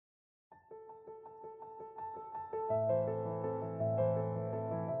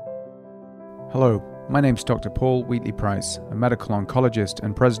Hello, my name's Dr. Paul Wheatley-Price, a medical oncologist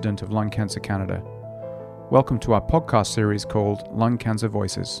and president of Lung Cancer Canada. Welcome to our podcast series called Lung Cancer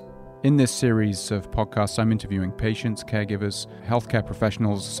Voices. In this series of podcasts, I'm interviewing patients, caregivers, healthcare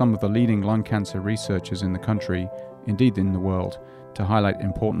professionals, some of the leading lung cancer researchers in the country, indeed in the world, to highlight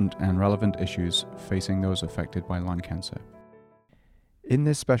important and relevant issues facing those affected by lung cancer. In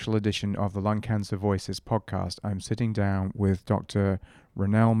this special edition of the Lung Cancer Voices podcast, I'm sitting down with Dr.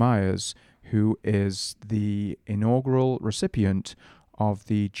 Ronelle Myers, who is the inaugural recipient of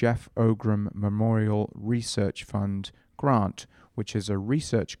the Jeff Ogrum Memorial Research Fund grant, which is a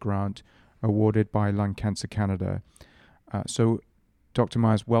research grant awarded by Lung Cancer Canada. So, Dr.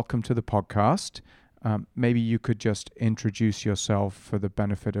 Myers, welcome to the podcast. Maybe you could just introduce yourself for the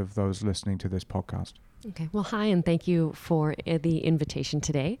benefit of those listening to this podcast. Okay. Well, hi, and thank you for the invitation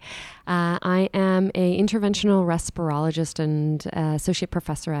today. I am an interventional respirologist and associate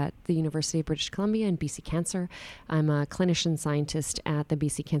professor at the University of British Columbia and BC Cancer. I'm a clinician scientist at the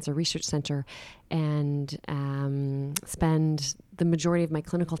BC Cancer Research Centre and spend the majority of my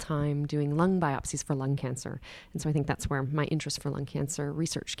clinical time doing lung biopsies for lung cancer. And so I think that's where my interest for lung cancer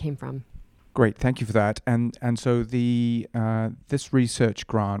research came from. Great, thank you for that. And so the this research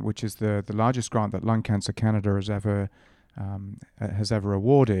grant, which is the largest grant that Lung Cancer Canada has ever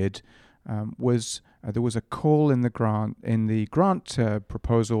awarded, was there was a call in the grant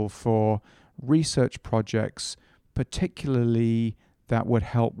proposal for research projects, particularly that would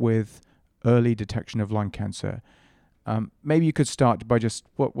help with early detection of lung cancer. Maybe you could start by just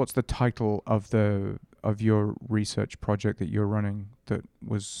what's the title of your research project that you're running that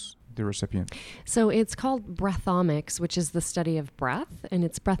was the recipient? So it's called Breathomics, which is the study of breath, and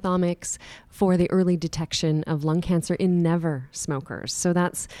it's Breathomics for the early detection of lung cancer in never smokers. So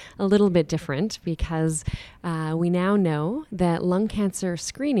that's a little bit different because we now know that lung cancer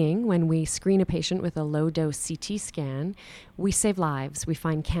screening, when we screen a patient with a low-dose CT scan, we save lives. We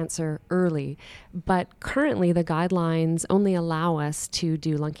find cancer early. But currently, the guidelines only allow us to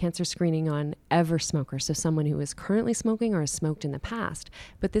do lung cancer screening on ever smokers, so someone who is currently smoking or has smoked in the past.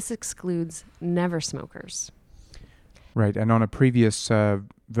 But this excludes never smokers. Right. And on a previous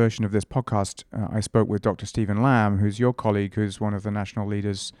version of this podcast, I spoke with Dr. Stephen Lamb, who's your colleague, who's one of the national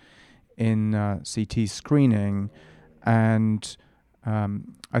leaders in CT screening. And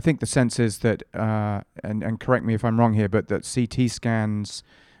I think the sense is that, and correct me if I'm wrong here, but that CT scans,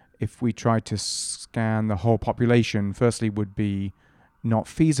 if we try to scan the whole population, firstly would be not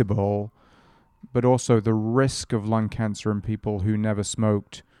feasible, but also the risk of lung cancer in people who never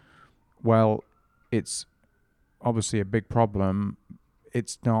smoked, well, it's obviously a big problem.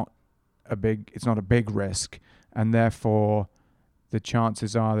 It's not a big risk, and therefore the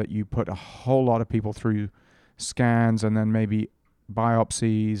chances are that you put a whole lot of people through scans and then maybe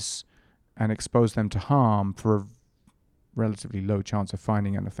biopsies and expose them to harm for a relatively low chance of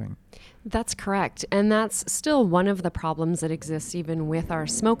finding anything. That's correct. And that's still one of the problems that exists even with our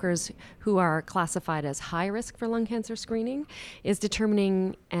smokers who are classified as high risk for lung cancer screening, is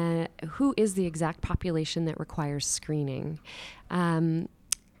determining who is the exact population that requires screening.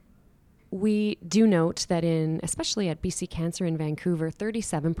 We do note that especially at BC Cancer in Vancouver,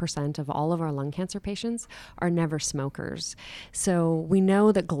 37% of all of our lung cancer patients are never smokers. So we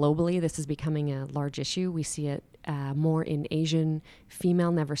know that globally this is becoming a large issue. We see it more in Asian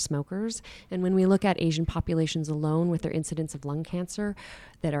female never smokers. And when we look at Asian populations alone with their incidence of lung cancer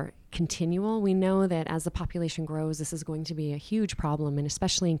that are continual, we know that as the population grows, this is going to be a huge problem. And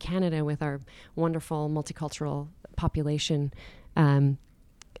especially in Canada with our wonderful multicultural population,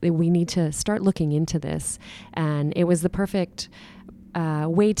 we need to start looking into this. And it was the perfect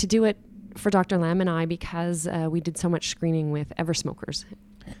way to do it for Dr. Lamb and I because we did so much screening with ever smokers.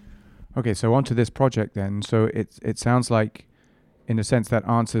 Okay, so on to this project then. So it sounds like, in a sense, that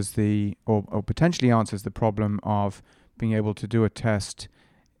answers or potentially answers the problem of being able to do a test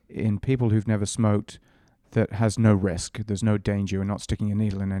in people who've never smoked that has no risk. There's no danger. We're not sticking a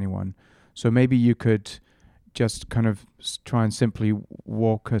needle in anyone. So maybe you could just kind of try and simply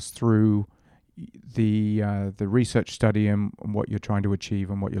walk us through the research study and what you're trying to achieve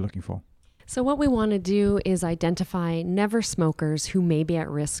and what you're looking for. So what we want to do is identify never smokers who may be at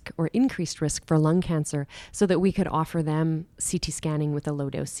risk or increased risk for lung cancer so that we could offer them CT scanning with a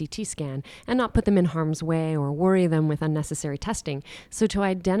low-dose CT scan and not put them in harm's way or worry them with unnecessary testing. So to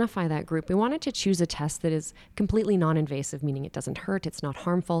identify that group, we wanted to choose a test that is completely non-invasive, meaning it doesn't hurt, it's not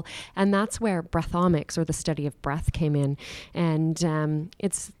harmful, and that's where Breathomics, or the study of breath, came in. And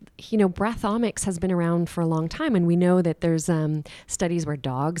Breathomics has been around for a long time, and we know that there's studies where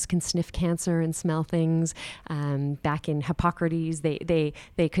dogs can sniff cancer cancer and smell things. Back in Hippocrates,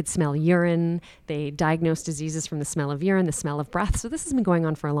 they could smell urine. They diagnosed diseases from the smell of urine, the smell of breath. So this has been going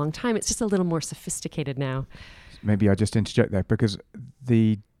on for a long time. It's just a little more sophisticated now. Maybe I just interject there, because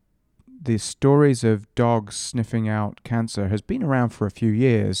the stories of dogs sniffing out cancer has been around for a few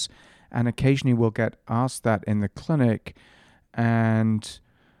years, and occasionally we'll get asked that in the clinic, and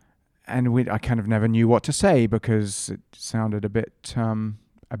I kind of never knew what to say because it sounded a bit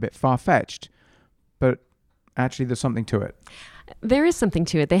far-fetched, but actually there's something to it. There is something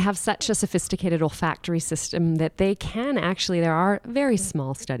to it. They have such a sophisticated olfactory system that they can actually, there are very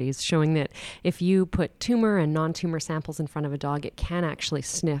small studies showing that if you put tumor and non-tumor samples in front of a dog, it can actually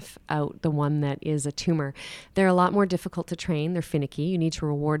sniff out the one that is a tumor. They're a lot more difficult to train. They're finicky. You need to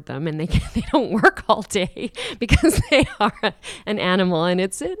reward them, and they don't work all day because they are an animal, and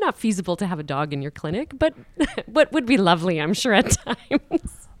it's not feasible to have a dog in your clinic, but what would be lovely, I'm sure, at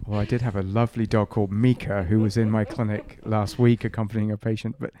times. Well, I did have a lovely dog called Mika who was in my clinic last week accompanying a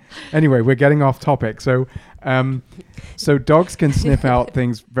patient. But anyway, we're getting off topic. So dogs can sniff out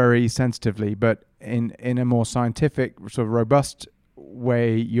things very sensitively, but in a more scientific, sort of robust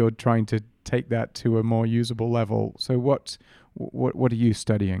way, you're trying to take that to a more usable level. So what are you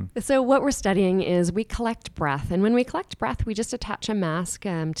studying? So what we're studying is we collect breath. And when we collect breath, we just attach a mask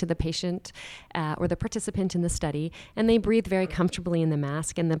to the patient or the participant in the study, and they breathe very comfortably in the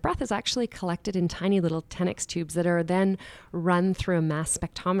mask. And the breath is actually collected in tiny little Tenex tubes that are then run through a mass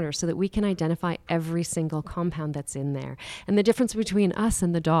spectrometer so that we can identify every single compound that's in there. And the difference between us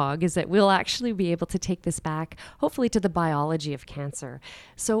and the dog is that we'll actually be able to take this back, hopefully, to the biology of cancer.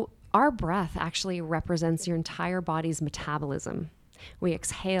 So our breath actually represents your entire body's metabolism. We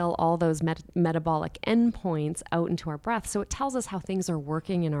exhale all those metabolic endpoints out into our breath, so it tells us how things are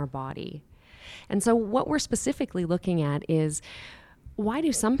working in our body. And so what we're specifically looking at is, why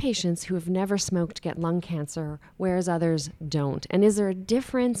do some patients who have never smoked get lung cancer, whereas others don't? And is there a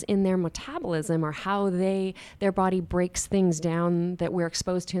difference in their metabolism or how their body breaks things down that we're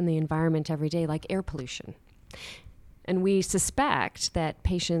exposed to in the environment every day, like air pollution? And we suspect that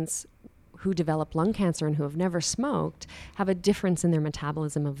patients who develop lung cancer and who have never smoked have a difference in their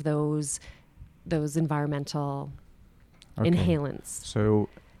metabolism of those environmental inhalants. So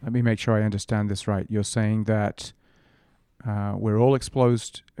let me make sure I understand this right. You're saying that we're all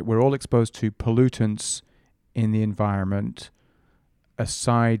exposed to pollutants in the environment,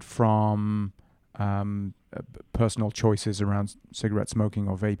 aside from personal choices around cigarette smoking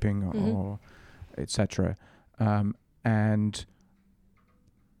or vaping or etc. And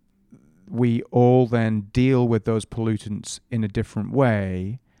we all then deal with those pollutants in a different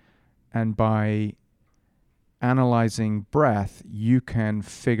way. And by analyzing breath, you can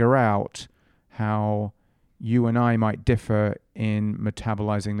figure out how you and I might differ in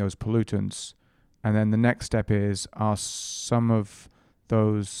metabolizing those pollutants. And then the next step is, are some of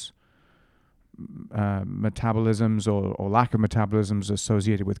those metabolisms or lack of metabolisms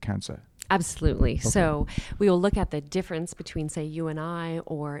associated with cancer? Absolutely. Okay. So we will look at the difference between, say, you and I,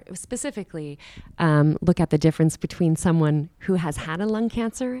 or specifically look at the difference between someone who has had a lung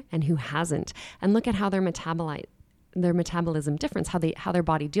cancer and who hasn't, and look at how their metabolism difference, how their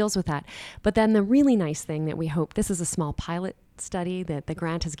body deals with that. But then the really nice thing that we hope, this is a small pilot study that the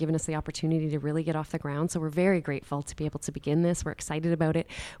grant has given us the opportunity to really get off the ground. So we're very grateful to be able to begin this. We're excited about it.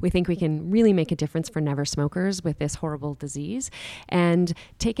 We think we can really make a difference for never smokers with this horrible disease, and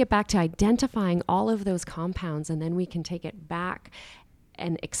take it back to identifying all of those compounds, and then we can take it back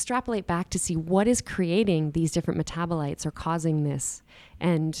and extrapolate back to see what is creating these different metabolites or causing this,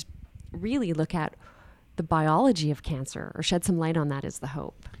 and really look at the biology of cancer, or shed some light on that is the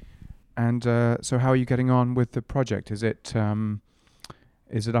hope. And so how are you getting on with the project? Is it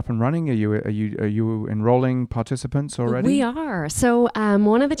up and running? Are you enrolling participants already? We are. So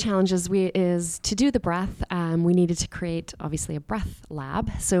one of the challenges is to do the breath. We needed to create, obviously, a breath lab.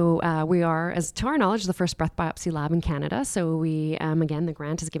 So we are, as to our knowledge, the first breath biopsy lab in Canada. So we, again, the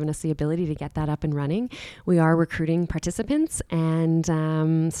grant has given us the ability to get that up and running. We are recruiting participants and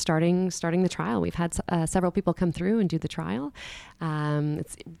starting the trial. We've had several people come through and do the trial.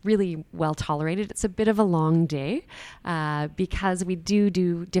 It's really well tolerated. It's a bit of a long day because we do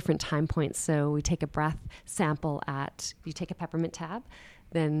different time points. So we take a breath sample you take a peppermint tab,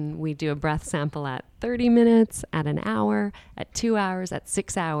 then we do a breath sample at 30 minutes, at an hour, at 2 hours, at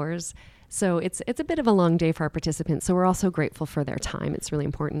 6 hours. So it's a bit of a long day for our participants. So we're also grateful for their time. It's really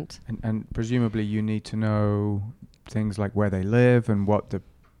important. And presumably you need to know things like where they live and what the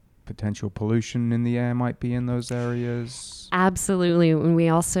potential pollution in the air might be in those areas? Absolutely. And we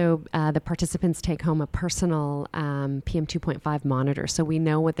also, the participants take home a personal PM 2.5 monitor, so we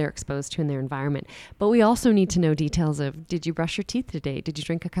know what they're exposed to in their environment. But we also need to know details of, did you brush your teeth today? Did you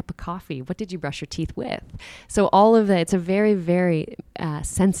drink a cup of coffee? What did you brush your teeth with? So all of that, it's a very, very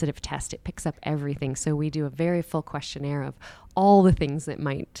sensitive test. It picks up everything. So we do a very full questionnaire of all the things that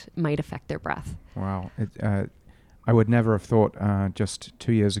might affect their breath. Wow. I would never have thought just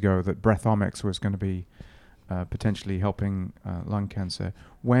 2 years ago that breathomics was going to be potentially helping lung cancer.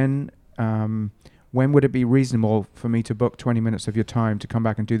 When would it be reasonable for me to book 20 minutes of your time to come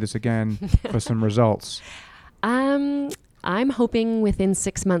back and do this again for some results? I'm hoping within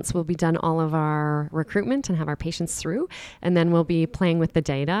 6 months we'll be done all of our recruitment and have our patients through, and then we'll be playing with the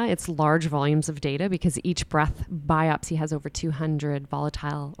data. It's large volumes of data because each breath biopsy has over 200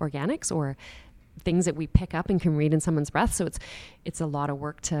 volatile organics or things that we pick up and can read in someone's breath. So it's a lot of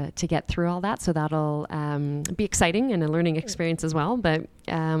work to get through all that. So that'll be exciting and a learning experience as well. But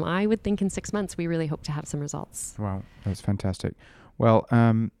I would think in 6 months, we really hope to have some results. Wow, that's fantastic. Well,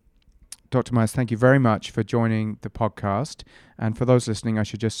 Dr. Myers, thank you very much for joining the podcast. And for those listening, I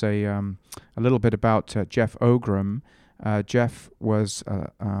should just say a little bit about Jeff Ogrum. Jeff was a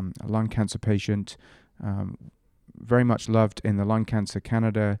lung cancer patient, very much loved in the Lung Cancer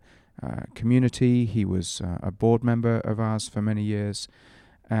Canada community. He was a board member of ours for many years,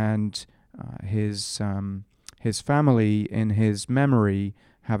 and his family, in his memory,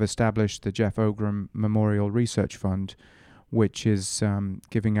 have established the Jeff Ogrum Memorial Research Fund, which is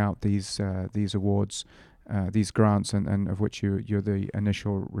giving out these awards, these grants, and of which you're the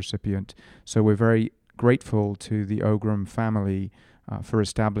initial recipient. So we're very grateful to the Ogrum family for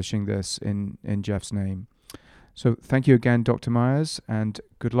establishing this in Jeff's name. So thank you again, Dr. Myers, and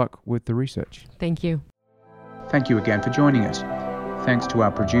good luck with the research. Thank you. Thank you again for joining us. Thanks to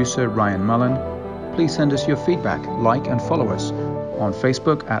our producer, Ryan Mullen. Please send us your feedback, like and follow us on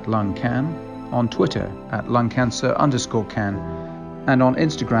Facebook at LungCan, on Twitter at lungcancer_can, and on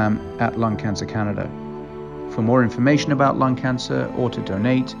Instagram at Lung Cancer Canada. For more information about lung cancer or to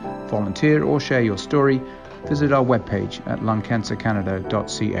donate, volunteer or share your story, visit our webpage at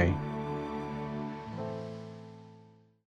lungcancercanada.ca.